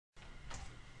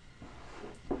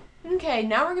Okay,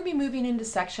 now we're going to be moving into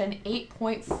section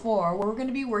 8.4 where we're going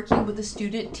to be working with the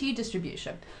student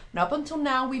t-distribution. Now up until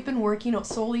now we've been working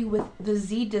solely with the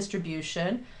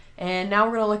z-distribution, and now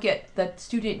we're going to look at the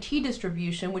student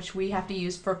t-distribution, which we have to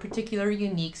use for particular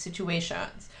unique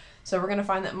situations. So we're going to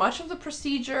find that much of the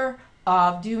procedure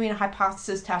of doing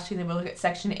hypothesis testing that we look at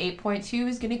section 8.2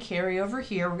 is going to carry over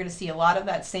here. We're going to see a lot of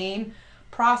that same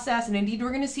process, and indeed we're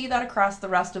going to see that across the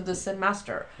rest of the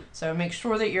semester. So make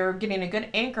sure that you're getting a good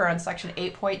anchor on section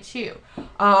 8.2.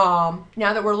 Now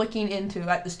that we're looking into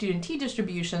the student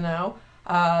t-distribution though,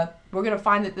 we're going to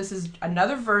find that this is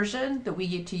another version that we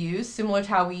get to use, similar to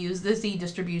how we use the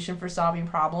z-distribution for solving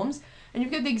problems. And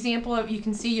you've got the example of, you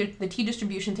can see the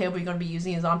t-distribution table you're going to be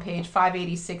using is on page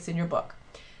 586 in your book.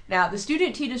 Now the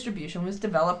student t-distribution was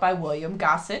developed by William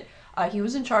Gossett. He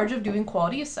was in charge of doing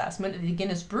quality assessment at the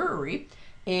Guinness Brewery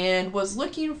and was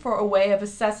looking for a way of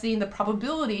assessing the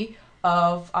probability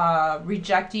of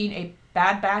rejecting a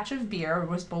bad batch of beer. It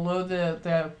was below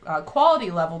the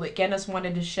quality level that Guinness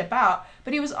wanted to ship out,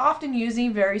 but he was often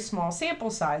using very small sample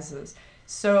sizes.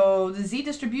 So the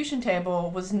z-distribution table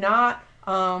was not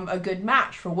a good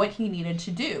match for what he needed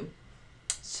to do.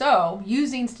 So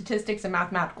using statistics and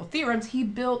mathematical theorems, he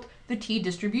built the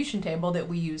t-distribution table that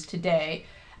we use today.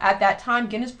 At that time,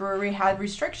 Guinness Brewery had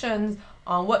restrictions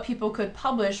on what people could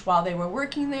publish while they were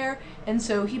working there, and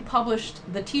so he published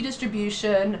the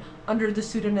t-distribution under the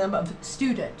pseudonym of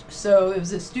student. So it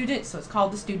was a student, so it's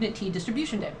called the student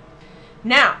t-distribution table.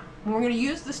 Now, when we're going to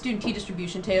use the student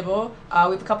t-distribution table, we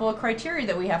have a couple of criteria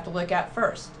that we have to look at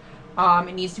first.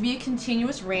 It needs to be a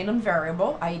continuous random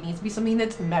variable, i.e. it needs to be something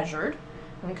that's measured.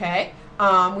 Okay,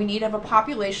 we need to have a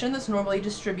population that's normally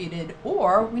distributed,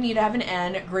 or we need to have an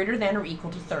n greater than or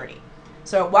equal to 30.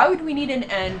 So why would we need an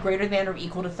n greater than or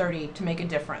equal to 30 to make a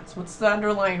difference? What's the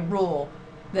underlying rule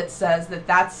that says that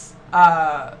that's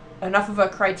enough of a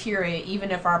criteria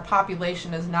even if our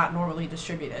population is not normally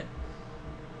distributed?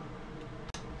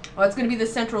 Well, it's going to be the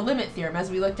central limit theorem.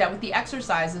 As we looked at with the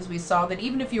exercises, we saw that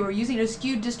even if you were using a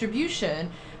skewed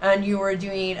distribution and you were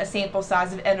doing a sample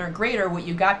size of n or greater, what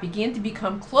you got began to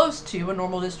become close to a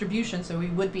normal distribution, so we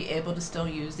would be able to still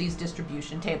use these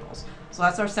distribution tables. So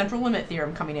that's our central limit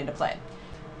theorem coming into play.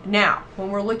 Now,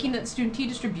 when we're looking at student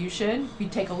t-distribution, if you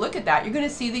take a look at that, you're going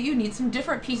to see that you need some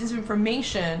different pieces of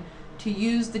information to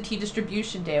use the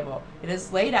t-distribution table. It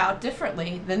is laid out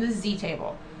differently than the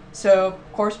z-table. So,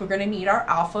 of course, we're going to need our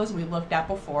alphas we looked at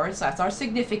before, so that's our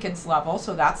significance level,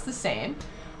 so that's the same.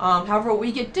 However, what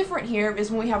we get different here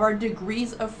is when we have our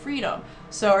degrees of freedom.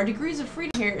 So our degrees of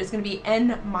freedom here is going to be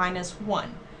n minus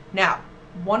 1. Now,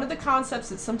 one of the concepts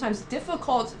that's sometimes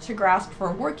difficult to grasp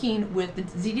for working with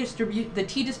the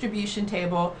t-distribution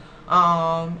table,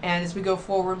 and as we go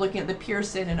forward looking at the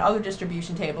Pearson and other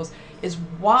distribution tables, is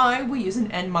why we use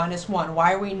an n minus 1.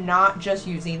 Why are we not just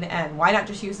using the n? Why not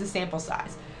just use the sample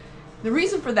size? The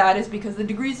reason for that is because the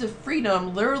degrees of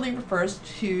freedom literally refers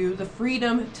to the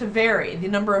freedom to vary, the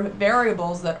number of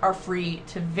variables that are free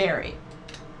to vary.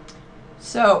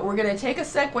 So we're going to take a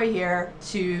segue here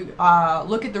to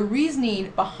look at the reasoning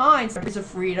behind degrees of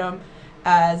freedom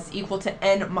as equal to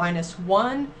n minus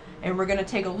 1, and we're going to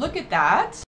take a look at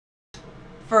that.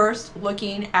 First,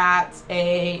 looking at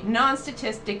a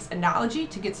non-statistics analogy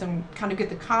to get get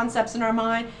the concepts in our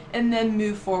mind, and then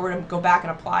move forward and go back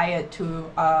and apply it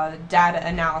to a data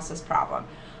analysis problem.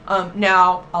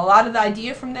 Now, a lot of the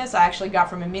idea from this I actually got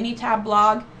from a Minitab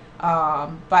blog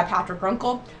by Patrick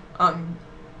Runkle.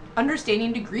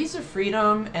 Understanding degrees of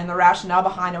freedom and the rationale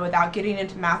behind it without getting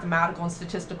into mathematical and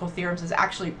statistical theorems is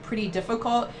actually pretty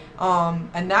difficult,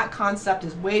 and that concept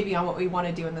is way beyond what we want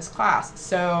to do in this class.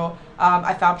 So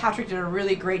I found Patrick did a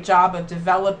really great job of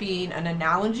developing an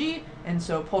analogy, and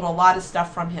so pulled a lot of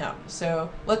stuff from him. So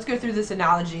let's go through this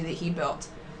analogy that he built.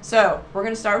 So we're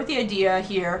going to start with the idea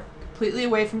here, completely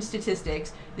away from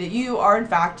statistics, that you are in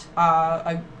fact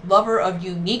a lover of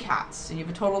unique hats. So you have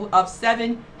a total of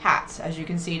 7 hats. As you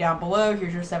can see down below,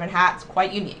 here's your 7 hats,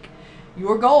 quite unique.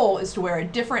 Your goal is to wear a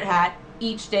different hat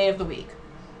each day of the week.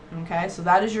 Okay, so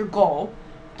that is your goal,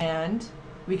 and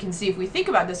we can see if we think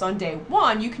about this on day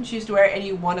 1, you can choose to wear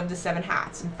any one of the 7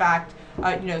 hats. In fact,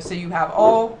 so you have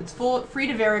it's free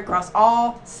to vary across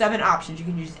all 7 options. You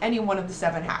can use any one of the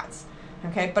 7 hats.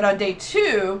 Okay, but on day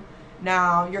 2,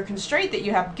 now, your constraint that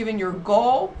you have given your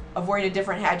goal of wearing a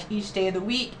different hat each day of the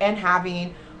week and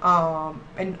having,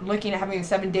 and looking at having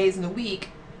 7 days in the week,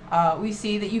 we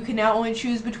see that you can now only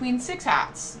choose between 6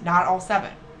 hats, not all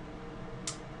 7.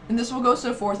 And this will go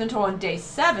so forth until on day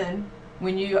 7,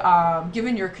 when you,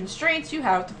 given your constraints, you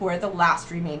have to wear the last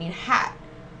remaining hat.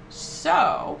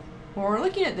 So, when we're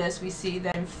looking at this, we see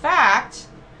that in fact,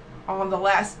 on the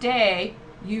last day,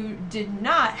 you did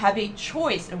not have a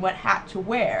choice in what hat to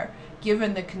wear.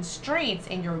 Given the constraints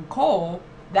and your goal,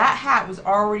 that hat was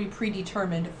already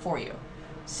predetermined for you.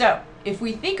 So if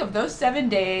we think of those 7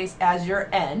 days as your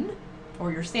N,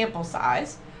 or your sample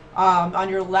size, on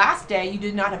your last day, you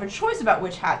did not have a choice about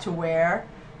which hat to wear,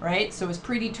 right? So it was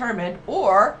predetermined,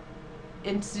 or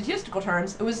in statistical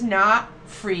terms, it was not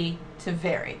free to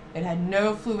vary. It had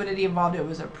no fluidity involved. It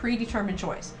was a predetermined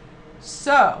choice.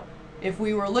 So if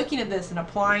we were looking at this and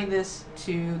applying this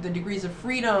to the degrees of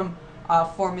freedom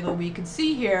formula, we could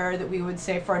see here that we would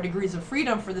say for our degrees of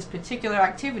freedom for this particular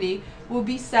activity will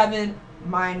be 7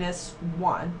 minus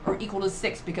 1, or equal to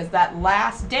 6, because that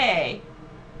last day,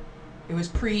 it was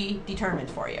predetermined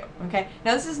for you, okay?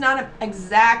 Now, this is not an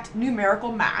exact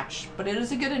numerical match, but it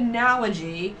is a good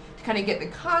analogy to kind of get the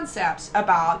concepts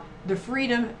about the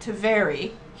freedom to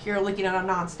vary, here looking at a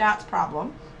non-stats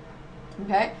problem,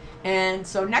 okay? And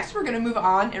so next we're going to move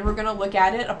on and we're going to look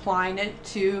at it, applying it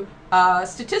to a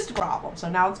statistical problem. So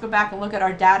now let's go back and look at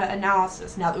our data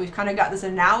analysis. Now that we've kind of got this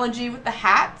analogy with the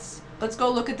hats, let's go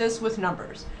look at this with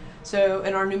numbers. So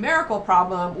in our numerical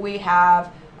problem, we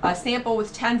have a sample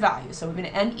with 10 values. So we have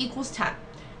an N equals 10.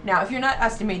 Now, if you're not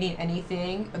estimating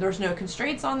anything, there's no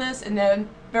constraints on this, and then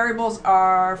variables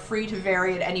are free to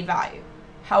vary at any value.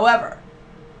 However,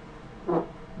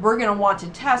 we're going to want to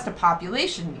test a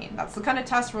population mean. That's the kind of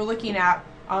test we're looking at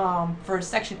for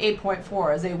section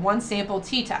 8.4 as a one sample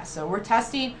t-test. So we're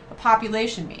testing a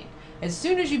population mean. As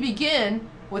soon as you begin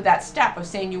with that step of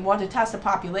saying you want to test a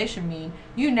population mean,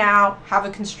 you now have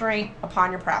a constraint upon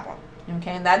your problem.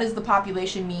 Okay, and that is the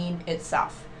population mean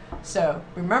itself. So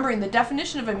remembering the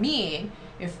definition of a mean,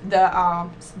 if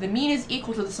the mean is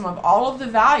equal to the sum of all of the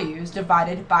values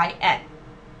divided by n,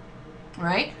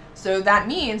 right? So that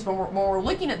means when we're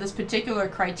looking at this particular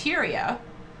criteria,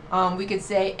 we could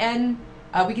say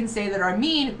we can say that our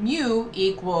mean mu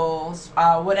equals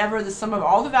whatever the sum of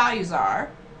all the values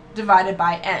are divided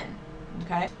by n.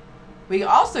 Okay. We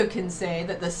also can say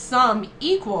that the sum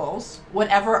equals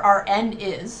whatever our n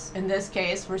is. In this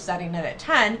case, we're setting it at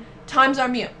 10 times our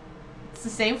mu. It's the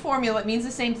same formula. It means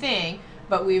the same thing,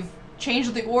 but we've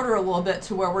changed the order a little bit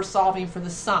to where we're solving for the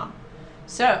sum.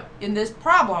 So in this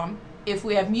problem, if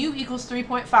we have mu equals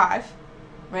 3.5,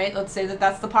 right, let's say that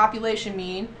that's the population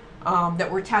mean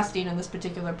that we're testing in this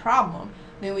particular problem,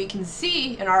 then we can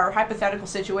see in our hypothetical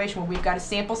situation where we've got a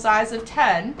sample size of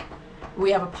 10,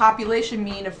 we have a population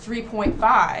mean of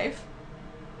 3.5,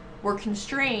 we're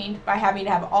constrained by having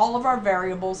to have all of our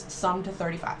variables summed to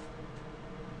 35.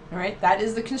 All right, that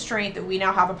is the constraint that we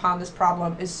now have upon this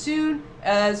problem as soon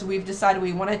as we've decided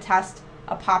we want to test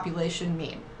a population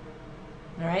mean.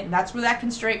 All right, and that's where that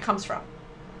constraint comes from.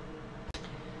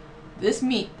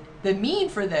 The mean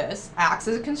for this acts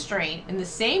as a constraint in the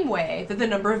same way that the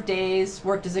number of days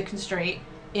worked as a constraint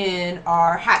in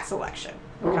our hat selection.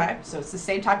 Okay, so it's the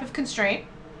same type of constraint.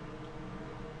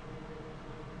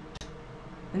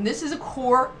 And this is a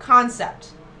core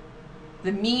concept.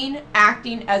 The mean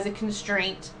acting as a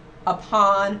constraint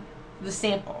upon the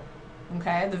sample.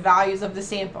 Okay, the values of the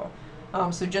sample.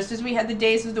 So just as we had the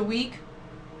days of the week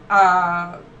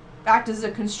act as a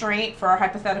constraint for our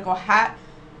hypothetical hat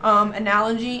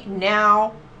analogy,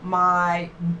 now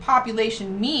my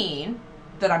population mean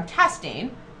that I'm testing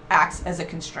acts as a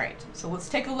constraint. So let's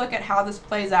take a look at how this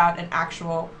plays out in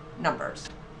actual numbers.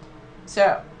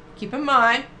 So keep in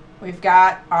mind, we've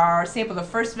got our sample. The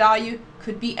first value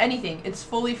could be anything. It's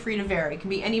fully free to vary. It can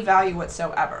be any value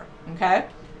whatsoever. Okay?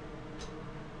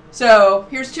 So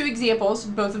here's two examples.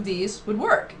 Both of these would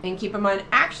work. And keep in mind,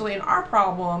 actually, in our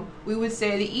problem, we would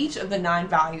say that each of the 9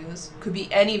 values could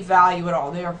be any value at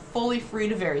all. They are fully free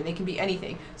to vary. They can be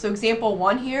anything. So example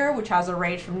 1 here, which has a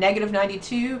range from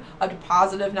 -92 up to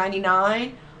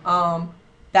 +99,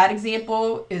 that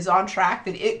example is on track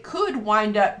that it could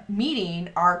wind up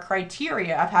meeting our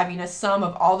criteria of having a sum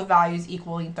of all the values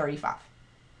equaling 35.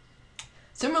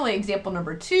 Similarly, example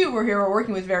number 2, where here we're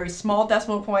working with very small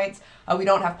decimal points. We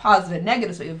don't have positive and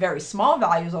negatives, but we have very small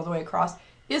values all the way across,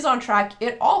 is on track.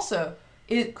 It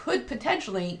could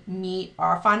potentially meet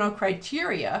our final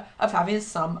criteria of having a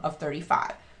sum of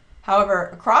 35. However,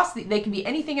 across they can be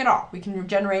anything at all. We can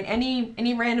generate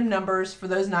any random numbers for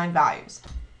those 9 values.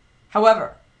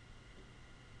 However,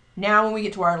 now when we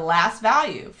get to our last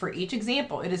value for each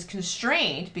example, it is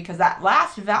constrained because that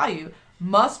last value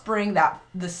must bring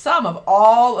the sum of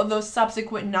all of those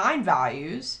subsequent 9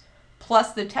 values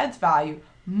plus the 10th value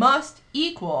must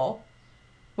equal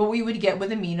what we would get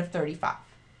with a mean of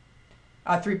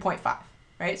 3.5,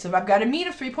 right? So if I've got a mean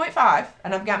of 3.5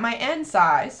 and I've got my n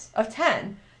size of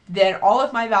 10, then all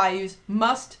of my values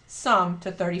must sum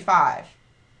to 35.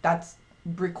 That's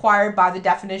required by the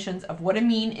definitions of what a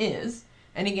mean is.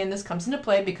 And again, this comes into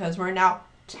play because we're now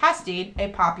testing a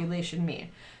population mean.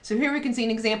 So here we can see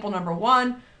an example number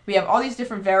 1. We have all these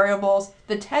different variables.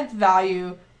 The 10th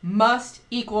value must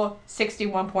equal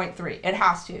 61.3. It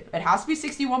has to. It has to be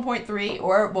 61.3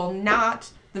 or it will not,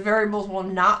 the variables will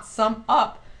not sum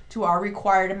up to our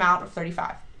required amount of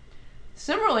 35.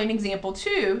 Similarly, in example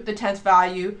 2, the 10th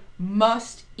value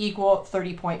must equal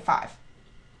 30.5.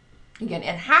 Again,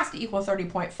 it has to equal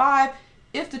 30.5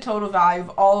 if the total value of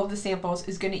all of the samples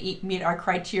is going to meet our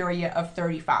criteria of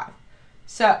 35.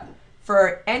 So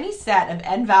for any set of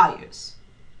n values,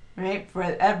 right, for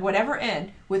whatever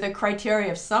n, with a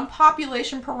criteria of some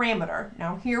population parameter,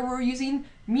 now here we're using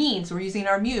means, we're using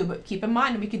our mu, but keep in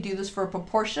mind we could do this for a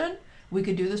proportion, we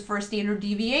could do this for a standard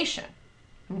deviation,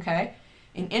 okay?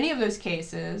 In any of those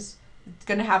cases, it's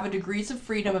going to have a degrees of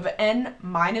freedom of n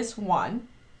minus 1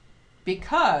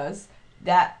 because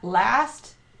that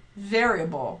last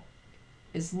variable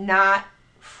is not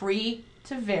free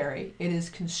to vary. It is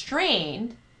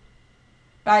constrained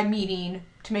by meeting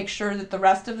to make sure that the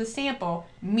rest of the sample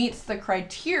meets the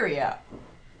criteria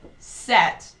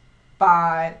set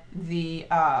by the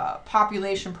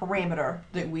population parameter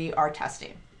that we are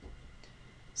testing.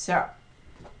 So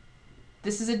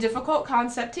this is a difficult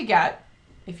concept to get.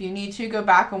 If you need to, go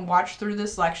back and watch through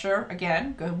this lecture.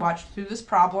 Again, go watch through this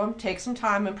problem, take some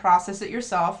time and process it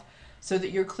yourself so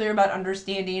that you're clear about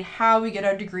understanding how we get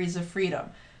our degrees of freedom.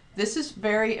 This is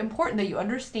very important that you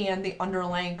understand the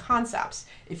underlying concepts.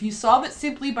 If you solve it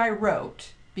simply by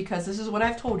rote, because this is what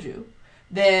I've told you,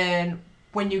 then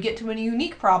when you get to a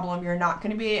unique problem, you're not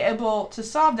going to be able to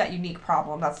solve that unique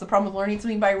problem. That's the problem with learning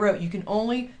something by rote. You can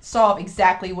only solve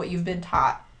exactly what you've been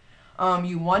taught.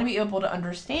 You want to be able to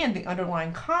understand the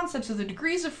underlying concepts of the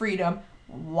degrees of freedom,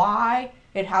 why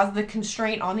it has the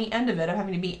constraint on the end of it of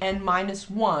having to be n minus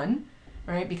 1,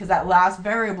 right? Because that last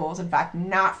variable is in fact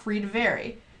not free to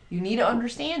vary. You need to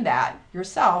understand that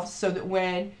yourself so that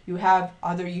when you have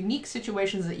other unique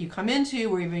situations that you come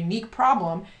into or you have a unique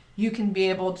problem, you can be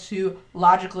able to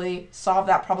logically solve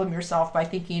that problem yourself by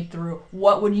thinking through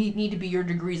what would need to be your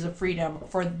degrees of freedom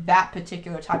for that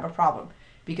particular type of problem.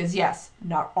 Because yes,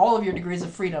 not all of your degrees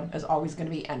of freedom is always going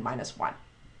to be n minus 1.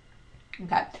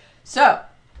 Okay, so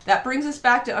that brings us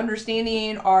back to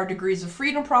understanding our degrees of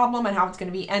freedom problem and how it's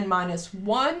going to be n minus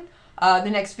 1. The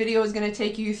next video is going to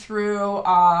take you through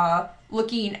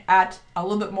looking at a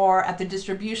little bit more at the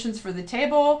distributions for the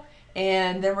table,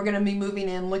 and then we're going to be moving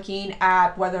in looking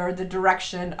at whether the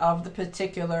direction of the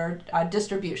particular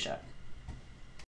distribution.